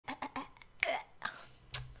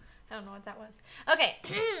don't know what that was. Okay.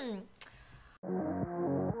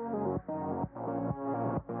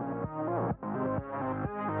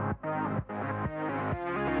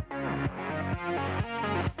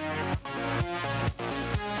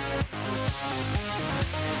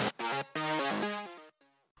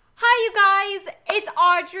 Hi you guys, it's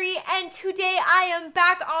Audrey, and today I am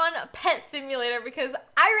back on Pet Simulator because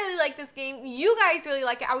I really like this game. You guys really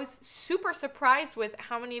like it. I was super surprised with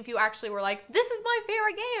how many of you actually were like, this is my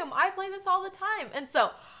favorite game. I play this all the time. And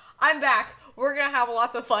so, I'm back. We're gonna have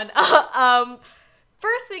lots of fun.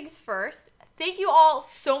 First things first, thank you all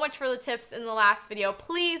so much for the tips in the last video.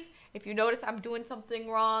 Please, if you notice I'm doing something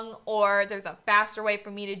wrong or there's a faster way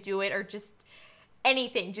for me to do it or just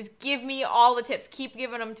anything, just give me all the tips. Keep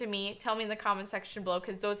giving them to me. Tell me in the comment section below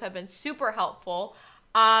because those have been super helpful.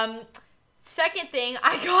 Second thing,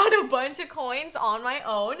 I got a bunch of coins on my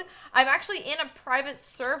own. I'm actually in a private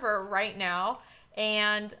server right now,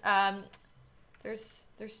 and there's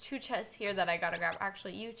two chests here that I gotta grab.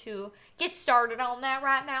 Actually, you two get started on that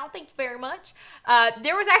right now. Thank you very much.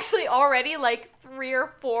 There was actually already like 3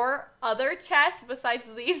 or 4 other chests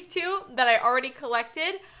besides these two that I already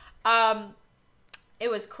collected. It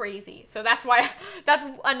was crazy. So that's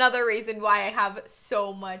another reason why I have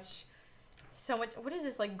so much, what is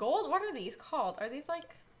this, like gold? What are these called? Are these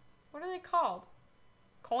like, what are they called?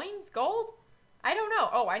 Coins? Gold? I don't know.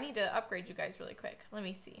 Oh, I need to upgrade you guys really quick. Let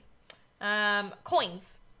me see.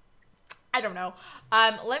 Coins. I don't know.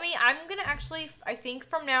 I'm gonna actually, I think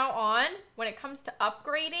from now on, when it comes to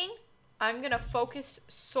upgrading, I'm gonna focus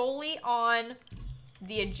solely on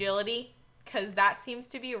the agility because that seems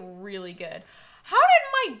to be really good. How did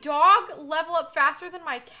my dog level up faster than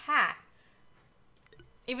my cat?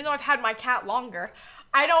 Even though I've had my cat longer.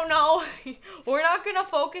 I don't know. We're not going to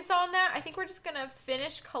focus on that. I think we're just going to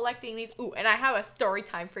finish collecting these. Ooh, and I have a story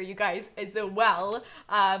time for you guys as well.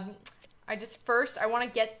 I want to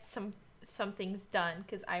get some things done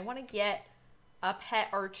because I want to get a pet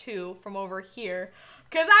or 2 from over here.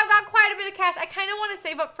 Because I've got quite a bit of cash. I kind of want to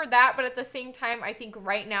save up for that, but at the same time, I think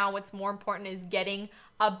right now what's more important is getting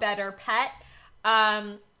a better pet.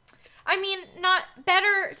 I mean, not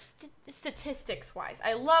better statistics-wise.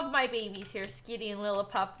 I love my babies here, Skitty and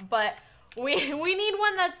Lillipup, but we need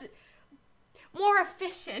one that's more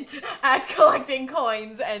efficient at collecting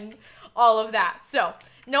coins and all of that. So,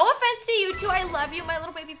 no offense to you two. I love you, my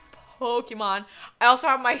little baby Pokemon. I also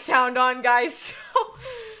have my sound on, guys, so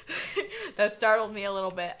that startled me a little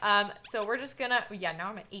bit. So we're just gonna, yeah, now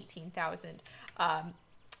I'm at 18,000.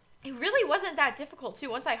 It really wasn't that difficult,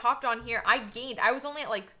 too. Once I hopped on here, I was only at,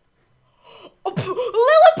 like... Oh,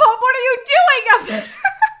 Lillipup, what are you doing up there?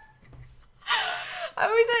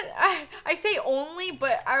 I say only,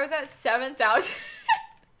 but I was at 7,000.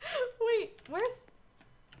 Wait, where's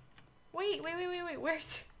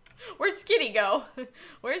Skitty go?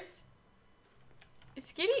 Is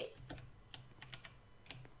Skitty?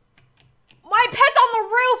 My pet's on the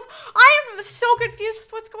roof! I am so confused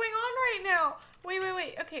with what's going on right now.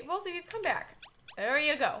 Wait. Okay, both of you come back. There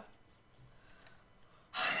you go.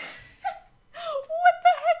 What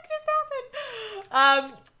the heck just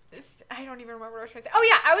happened? I don't even remember what I was trying to say. Oh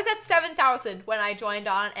yeah, I was at 7,000 when I joined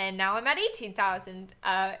on, and now I'm at 18,000.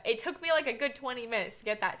 It took me like a good 20 minutes to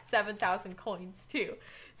get that 7,000 coins too.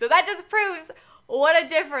 So that just proves what a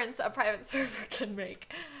difference a private server can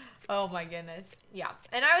make. Oh my goodness. Yeah,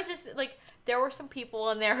 and I was just like, there were some people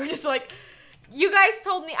in there who were just like, you guys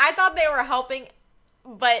told me, I thought they were helping,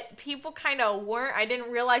 but people kind of weren't. I didn't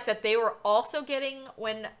realize that they were also getting,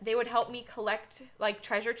 when they would help me collect like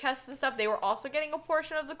treasure chests and stuff, they were also getting a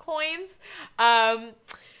portion of the coins.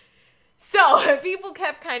 So people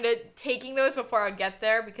kept kind of taking those before I would get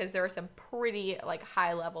there because there were some pretty like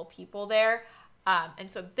high level people there. And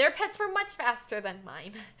so their pets were much faster than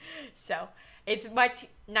mine. So it's much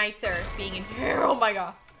nicer being in here. Oh my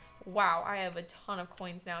god. Wow, I have a ton of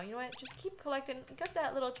coins now. You know what? Just keep collecting. Got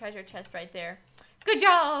that little treasure chest right there. Good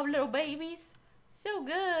job, little babies. So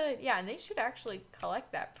good. Yeah, and they should actually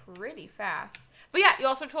collect that pretty fast. But yeah, you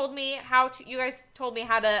also told me you guys told me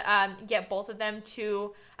how to get both of them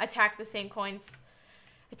to attack the same coins.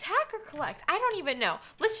 Attack or collect? I don't even know.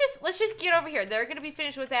 Let's just get over here. They're gonna be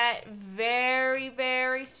finished with that very,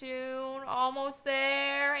 very soon. Almost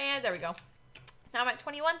there. And there we go. Now I'm at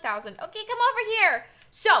 21,000. Okay, come over here.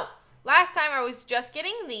 So, last time I was just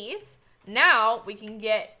getting these. Now, we can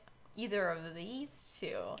get either of these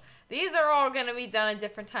two. These are all going to be done at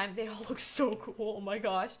different times. They all look so cool. Oh my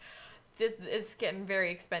gosh. This is getting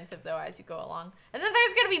very expensive, though, as you go along. And then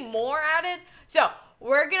there's going to be more added. So,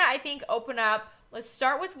 we're going to, I think, open up. Let's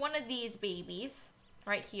start with one of these babies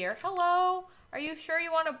right here. Hello. Are you sure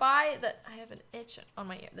you want to buy the... I have an itch on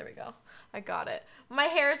my ear. There we go. I got it. My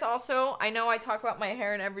hair is also... I know I talk about my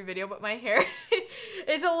hair in every video, but my hair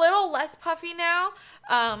is a little less puffy now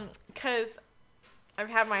because I've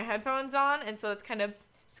had my headphones on, and so it's kind of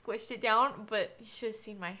squished it down, but you should have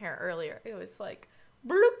seen my hair earlier. It was like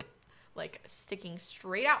bloop, like sticking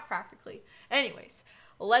straight out practically. Anyways,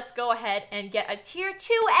 let's go ahead and get a tier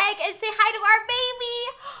 2 egg and say hi to our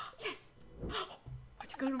baby. Yes.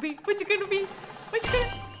 What's it gonna be? What's it gonna be? What's it gonna...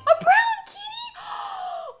 A brown kitty!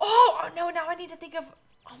 Oh no, now I need to think of...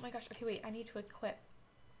 Oh my gosh, okay, wait, I need to equip.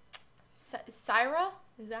 Syra?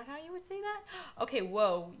 Is that how you would say that? Okay,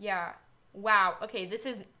 whoa, yeah. Wow, okay, this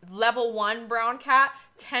is level 1 brown cat,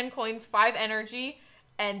 10 coins, 5 energy,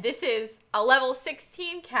 and this is a level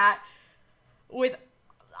 16 cat with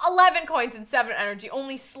 11 coins and 7 energy,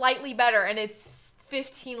 only slightly better, and it's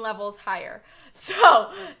 15 levels higher.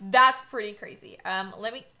 So, that's pretty crazy. I'm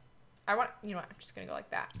just gonna go like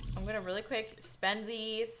that. I'm gonna really quick spend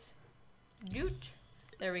these. Doot.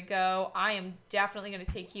 There we go. I am definitely gonna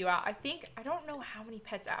take you out. I don't know how many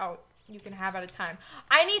pets out you can have at a time.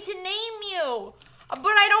 I need to name you, but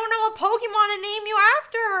I don't know a Pokemon to name you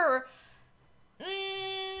after.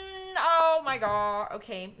 Oh my god.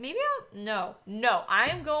 Okay, maybe No, I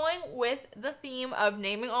am going with the theme of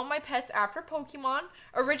naming all my pets after Pokemon.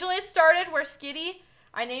 Originally it started where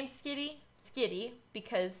I named Skitty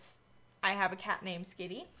because I have a cat named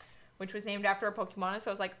Skitty, which was named after a Pokemon. And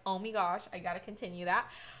so I was like, oh my gosh, I gotta continue that.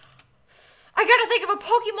 I gotta think of a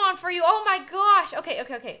Pokemon for you. Oh my gosh.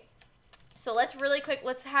 Okay. So let's really quick,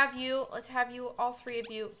 let's have you, all three of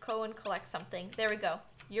you, go and collect something. There we go.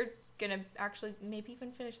 You're gonna actually maybe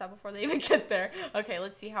even finish that before they even get there. Okay,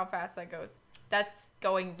 let's see how fast that goes. That's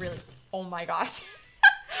going really, oh my gosh.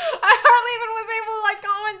 I hardly even was able to like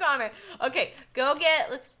comment on it. Okay,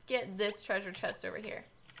 let's get this treasure chest over here.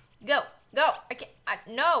 Go. I can't,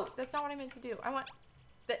 no, that's not what I meant to do. I want,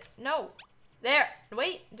 no. There,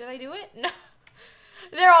 wait, did I do it? No.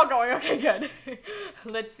 They're all going, okay, good.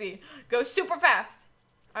 Let's see. Go super fast.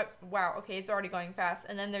 Wow, okay, it's already going fast.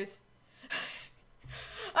 And then there's...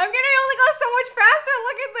 I'm gonna only go so much faster,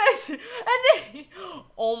 look at this. And then...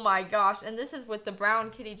 Oh my gosh, and this is with the brown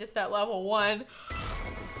kitty just at level 1.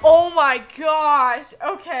 Oh my gosh,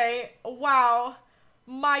 okay, wow.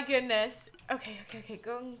 My goodness. Okay,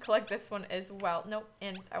 go and collect this one as well. Nope,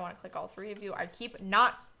 and I want to click all 3 of you. I keep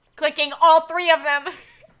not clicking all 3 of them.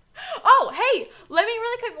 Oh, hey, let me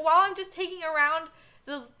really quick, while I'm just taking around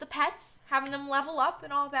the pets, having them level up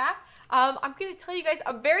and all that, I'm going to tell you guys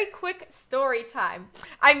a very quick story time.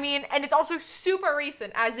 I mean, and it's also super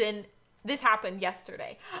recent, as in, this happened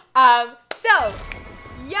yesterday. So,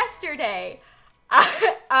 yesterday,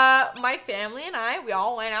 my family and we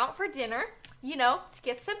all went out for dinner, you know, to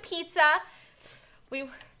get some pizza. We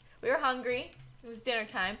were hungry. It was dinner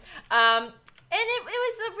time. And it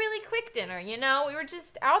was a really quick dinner, you know? We were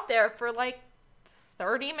just out there for like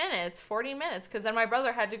 30 minutes, 40 minutes, because then my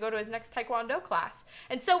brother had to go to his next Taekwondo class.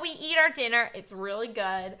 And so we eat our dinner. It's really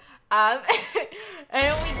good. And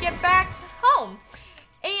we get back home.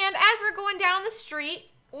 And as we're going down the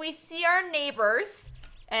street, we see our neighbors.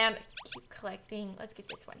 And keep collecting. Let's get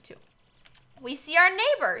this one too. We see our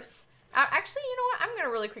neighbors. Actually, you know what? I'm going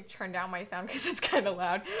to really quick turn down my sound because it's kind of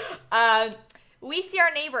loud. We see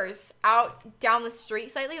our neighbors out down the street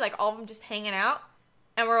slightly, like all of them just hanging out.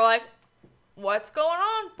 And we're like, what's going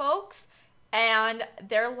on, folks? And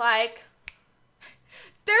they're like,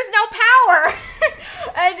 there's no power.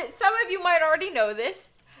 And some of you might already know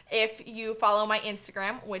this if you follow my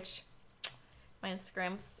Instagram, which my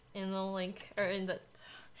Instagram's in the link or in the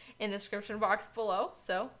description box below.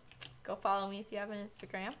 So go follow me if you have an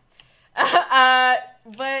Instagram.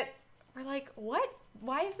 But we're like, what?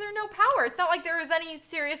 Why is there no power? It's not like there was any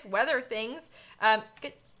serious weather things.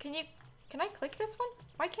 Can I click this one?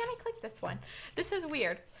 Why can't I click this one? This is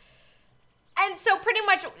weird. And so pretty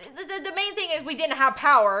much the main thing is we didn't have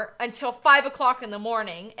power until 5 o'clock in the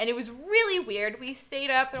morning. And it was really weird. We stayed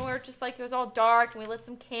up and we were just like, it was all dark and we lit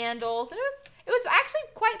some candles. And it was actually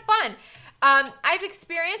quite fun. I've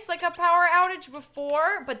experienced like a power outage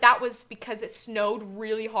before, but that was because it snowed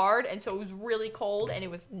really hard, and so it was really cold, and it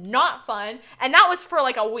was not fun, and that was for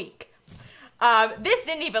like a week. This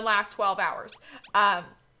didn't even last 12 hours.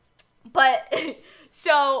 But,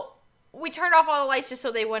 so, we turned off all the lights just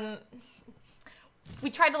so they wouldn't, we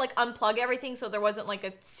tried to like unplug everything so there wasn't like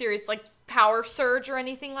a serious like power surge or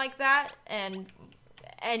anything like that, and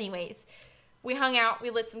anyways, we hung out,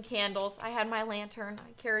 we lit some candles. I had my lantern,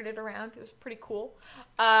 I carried it around, it was pretty cool.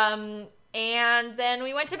 And then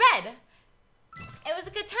we went to bed. It was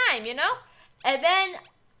a good time, you know? And then,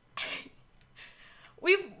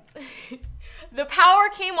 The power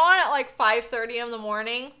came on at like 5:30 in the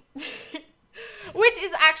morning, which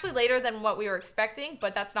is actually later than what we were expecting,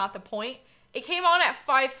 but that's not the point. It came on at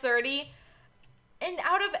 5:30, and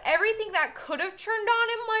out of everything that could have turned on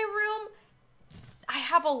in my room, I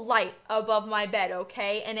have a light above my bed,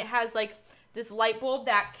 okay? And it has like this light bulb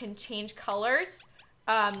that can change colors.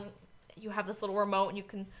 You have this little remote and you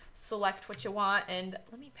can select what you want. And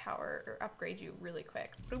let me power or upgrade you really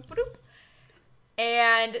quick. Boop, boop.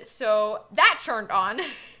 And so that turned on. And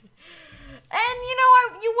you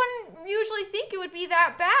know, you wouldn't usually think it would be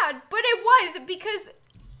that bad, but it was, because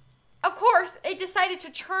of course it decided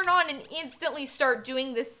to turn on and instantly start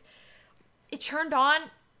doing this. It turned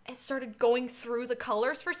on and started going through the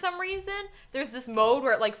colors for some reason. There's this mode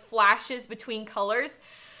where it like flashes between colors.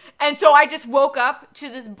 And so I just woke up to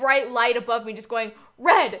this bright light above me just going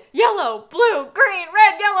red, yellow, blue, green,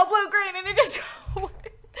 red, yellow, blue, green, and it just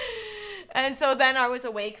and so then I was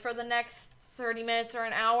awake for the next 30 minutes or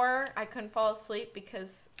an hour. I couldn't fall asleep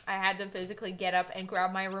because I had to physically get up and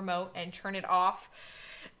grab my remote and turn it off.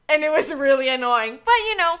 And it was really annoying. But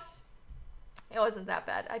you know, it wasn't that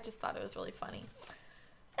bad. I just thought it was really funny.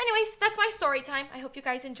 Anyways, that's my story time. I hope you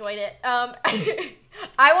guys enjoyed it. I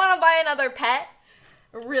want to buy another pet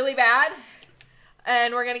really bad.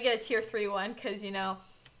 And we're going to get a tier 3 one because, you know,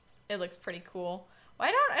 it looks pretty cool. Well,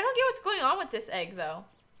 I don't get what's going on with this egg, though.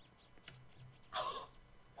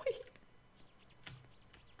 Wait.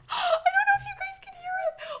 I don't know if you guys can hear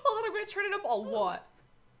it. Hold on, I'm going to turn it up a lot.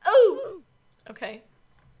 Oh! Okay.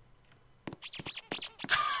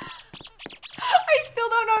 I still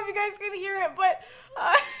don't know if you guys can hear it, but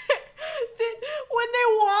when they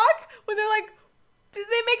walk, when they're like, they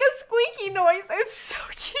make a squeaky noise. It's so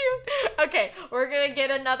cute. Okay, we're gonna get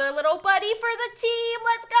another little buddy for the team.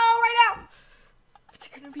 Let's go right now. What's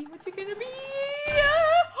it gonna be? What's it gonna be?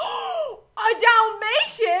 A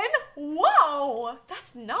Dalmatian? Whoa,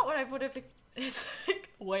 that's not what I would have. It's like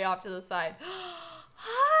way off to the side.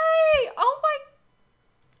 Hi. Oh my.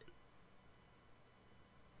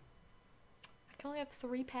 I can only have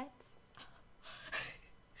 3 pets.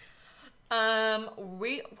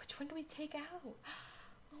 Which one do we take out?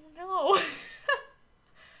 Oh no.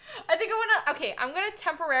 I think I'm gonna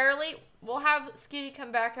temporarily, we'll have Skitty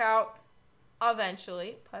come back out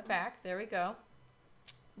eventually. Put back, there we go.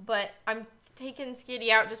 But I'm taking Skitty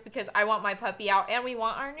out just because I want my puppy out and we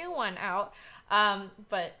want our new one out.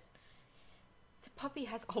 But the puppy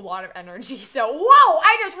has a lot of energy, so whoa!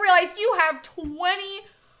 I just realized you have 20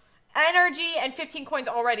 energy and 15 coins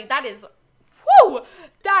already. That is, whoo!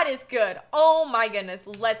 That is good. Oh my goodness.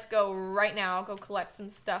 Let's go right now. I'll go collect some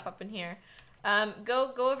stuff up in here.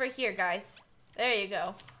 Go over here, guys. There you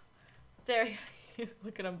go. There you go.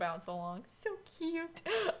 Look at him bounce along. So cute.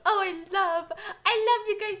 Oh, I love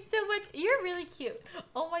you guys so much. You're really cute.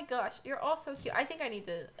 Oh my gosh. You're all so cute. I think I need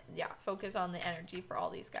to, yeah, focus on the energy for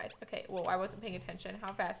all these guys. Okay. Whoa, I wasn't paying attention.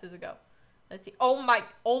 How fast does it go? Let's see. Oh my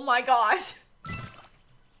gosh.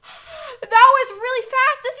 That was really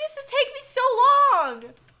fast. This used to take me so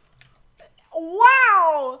long.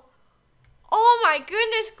 Wow. Oh my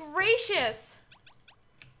goodness gracious.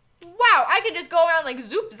 Wow, I could just go around like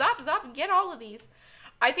zoop, zop, zop and get all of these.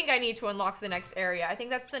 I think I need to unlock the next area. I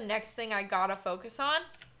think that's the next thing I gotta focus on.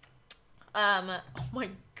 Oh my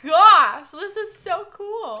gosh, this is so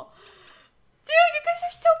cool. Dude, you guys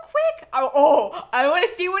are so quick. Oh, I want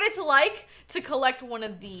to see what it's like to collect one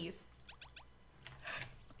of these.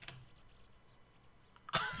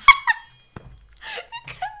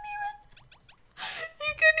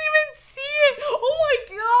 You couldn't even see it. Oh my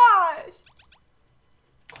gosh.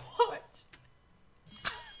 What?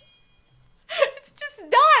 It's just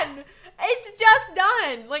done. It's just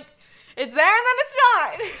done. Like, it's there and then it's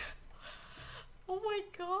not. Oh my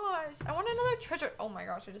gosh. I want another treasure. Oh my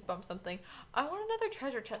gosh, I just bumped something. I want another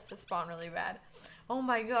treasure chest to spawn really bad. Oh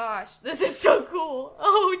my gosh. This is so cool.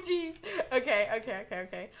 Oh jeez.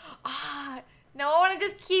 Okay. Now I want to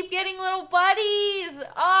just keep getting little buddies.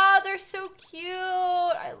 Oh, they're so cute.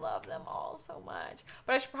 I love them all so much.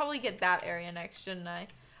 But I should probably get that area next, shouldn't I?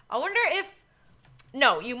 I wonder if...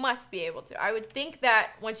 No, you must be able to. I would think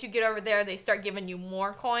that once you get over there, they start giving you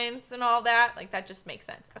more coins and all that. Like, that just makes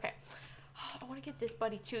sense. Okay. Oh, I want to get this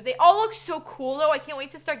buddy, too. They all look so cool, though. I can't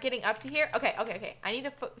wait to start getting up to here. Okay. I need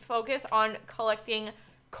to focus on collecting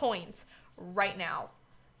coins right now.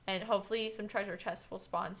 And hopefully some treasure chests will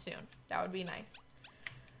spawn soon. That would be nice.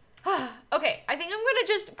 Okay, I think I'm going to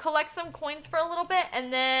just collect some coins for a little bit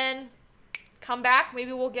and then come back.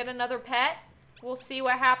 Maybe we'll get another pet. We'll see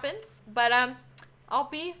what happens. But I'll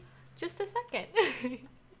be just a second.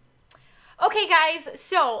 Okay, guys.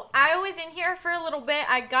 So I was in here for a little bit.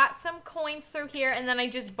 I got some coins through here and then I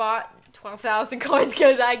just bought 12,000 coins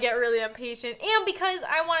because I get really impatient and because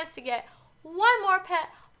I want us to get one more pet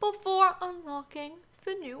before unlocking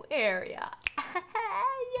the new area.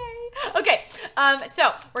 Yay. Okay,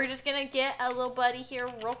 so we're just gonna get a little buddy here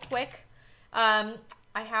real quick.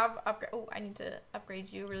 I have upgrade. Oh, I need to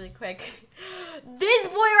upgrade you really quick. This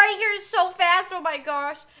boy right here is so fast. Oh my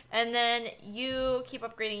gosh. And then you keep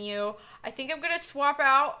upgrading you. I think I'm gonna swap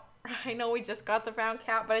out. I know we just got the brown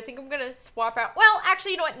cat, but I think I'm gonna swap out. Well,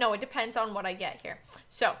 actually, you know what? No, it depends on what I get here.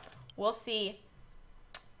 So we'll see.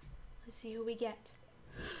 Let's see who we get.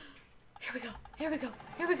 Here we go. Here we go.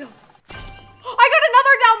 Here we go. I got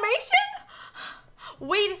another Dalmatian?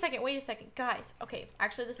 Wait a second, guys. Okay,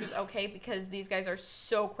 actually this is okay because these guys are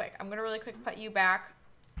so quick. I'm gonna really quick put you back.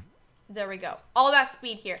 There we go. All that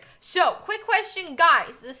speed here. So, quick question,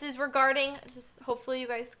 guys. This is regarding, hopefully you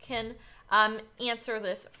guys can answer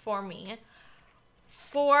this for me.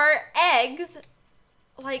 For eggs,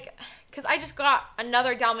 like, because I just got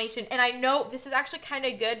another Dalmatian, and I know this is actually kind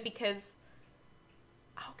of good because,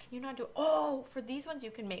 oh, can you not do, oh, for these ones you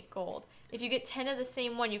can make gold. If you get 10 of the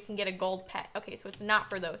same one, you can get a gold pet. Okay, so it's not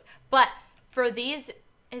for those. But for these,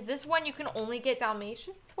 is this one you can only get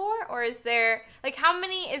Dalmatians for? Or is there, like, how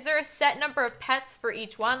many, is there a set number of pets for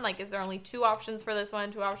each one? Like, is there only 2 options for this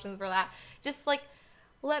one, 2 options for that? Just, like,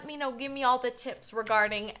 let me know. Give me all the tips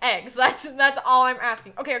regarding eggs. That's all I'm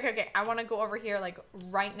asking. Okay. I want to go over here, like,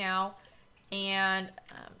 right now. And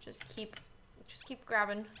just keep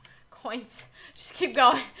grabbing coins. Just keep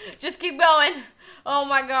going. Just keep going. Oh,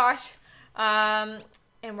 my gosh.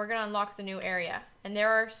 And we're gonna unlock the new area, and there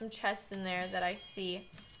are some chests in there that I see,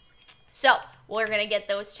 so we're gonna get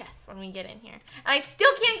those chests when we get in here. And I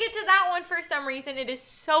still can't get to that one for some reason. It is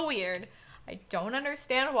so weird. I don't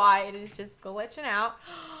understand why. It is just glitching out.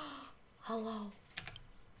 Hello.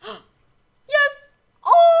 Yes.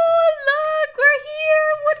 Oh, look, we're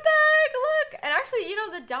here. What the heck? Look. And actually, you know,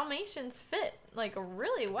 the Dalmatians fit like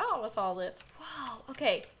really well with all this. Wow.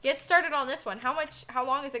 Okay, get started on this one. How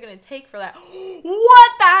long is it gonna take for that?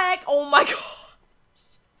 What the heck? Oh my gosh.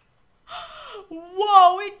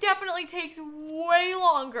 Whoa, it definitely takes way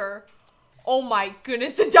longer. Oh my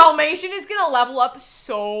goodness, the Dalmatian is gonna level up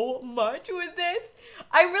so much with this.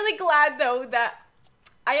 I'm really glad though that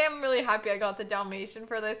I am really happy I got the Dalmatian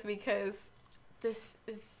for this because this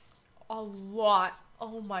is a lot.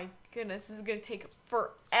 Oh my goodness, this is gonna take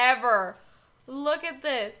forever. Look at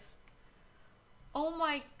this. Oh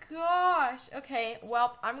my gosh. Okay,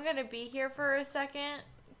 well, I'm gonna be here for a second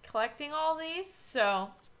collecting all these, so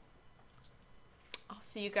I'll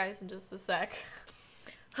see you guys in just a sec.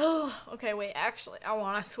 Okay, wait, actually, I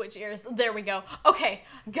want to switch ears. There we go. Okay,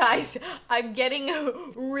 guys, I'm getting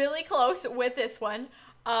really close with this one.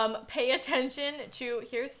 Pay attention to,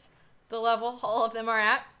 here's the level all of them are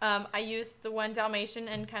at. I used the one Dalmatian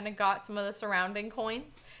and kind of got some of the surrounding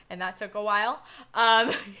coins, and that took a while.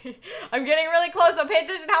 I'm getting really close, so pay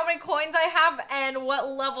attention to how many coins I have and what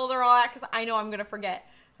level they're all at, because I know I'm going to forget.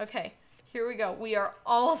 Okay, here we go. We are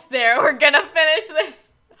almost there. We're going to finish this.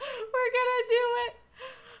 We're going to do it.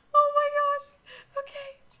 Oh my gosh. Okay,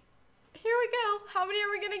 here we go. How many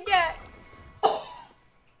are we going to get? Oh.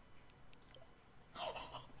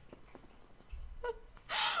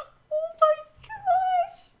 Oh my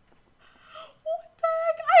gosh. What the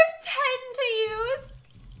heck? I have 10 to use.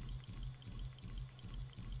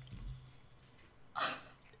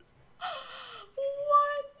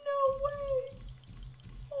 What? No way.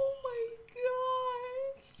 Oh my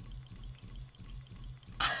gosh.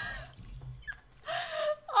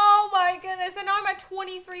 Oh my goodness. And now I'm at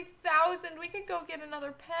 23,000. We could go get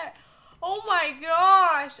another pet. Oh my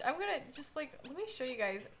gosh. I'm gonna just like, let me show you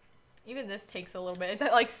guys. Even this takes a little bit. It's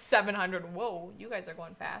at like 700. Whoa, you guys are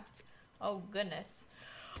going fast. Oh goodness.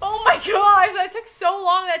 Oh my gosh, that took so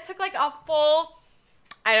long. That took like a full,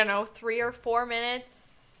 I don't know, 3 or 4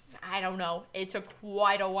 minutes. I don't know. It took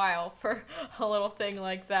quite a while for a little thing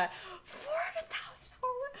like that. 400,000.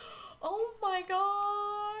 Oh my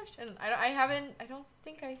gosh. And I don't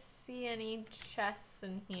think I see any chests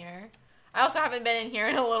in here. I also haven't been in here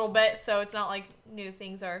in a little bit, so it's not like new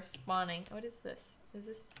things are spawning. What is this? Is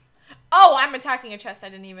this? Oh, I'm attacking a chest. I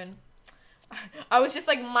didn't even. I was just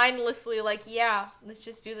like mindlessly like, yeah, let's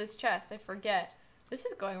just do this chest. I forget. This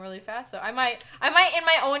is going really fast though. I might in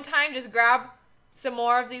my own time just grab some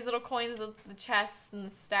more of these little coins, the chests and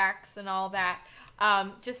the stacks and all that,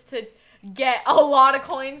 just to get a lot of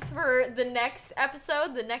coins for the next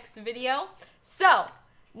episode, the next video. So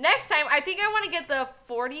next time, I think I want to get the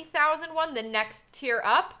 40,000 one, the next tier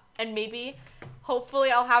up, and maybe,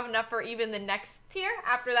 hopefully, I'll have enough for even the next tier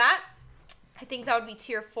after that. I think that would be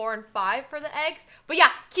tier 4 and 5 for the eggs. But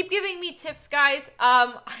yeah, keep giving me tips, guys.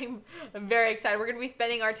 I'm very excited. We're going to be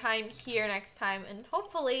spending our time here next time. And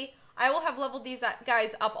hopefully, I will have leveled these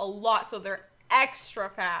guys up a lot so they're extra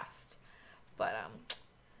fast. But,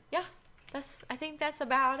 yeah, I think that's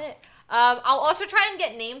about it. I'll also try and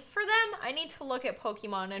get names for them. I need to look at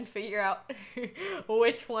Pokemon and figure out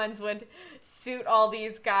which ones would suit all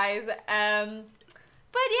these guys. But yeah,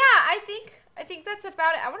 I think that's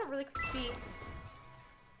about it. I want to really quick see.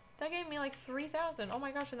 That gave me like 3,000. Oh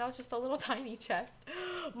my gosh, and that was just a little tiny chest.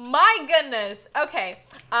 My goodness. Okay.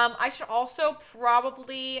 I should also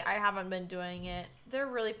probably, I haven't been doing it. They're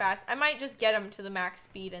really fast. I might just get them to the max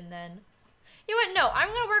speed and then, you know what? No, I'm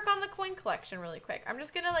going to work on the coin collection really quick. I'm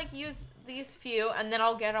just going to like use these few and then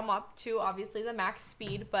I'll get them up to obviously the max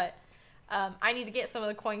speed, but I need to get some of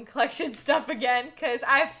the coin collection stuff again because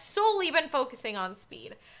I've solely been focusing on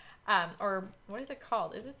speed. Or what is it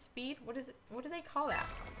called? Is it speed? What is it? What do they call that?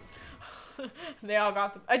 They all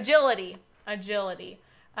got the agility.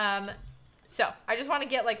 So I just want to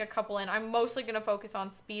get like a couple in. I'm mostly going to focus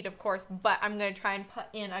on speed, of course, but I'm going to try and put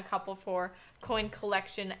in a couple for coin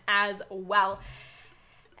collection as well.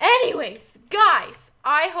 Anyways, guys,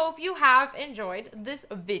 I hope you have enjoyed this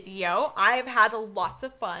video. I've had lots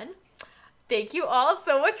of fun. Thank you all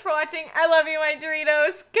so much for watching. I love you, my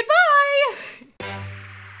Doritos. Goodbye!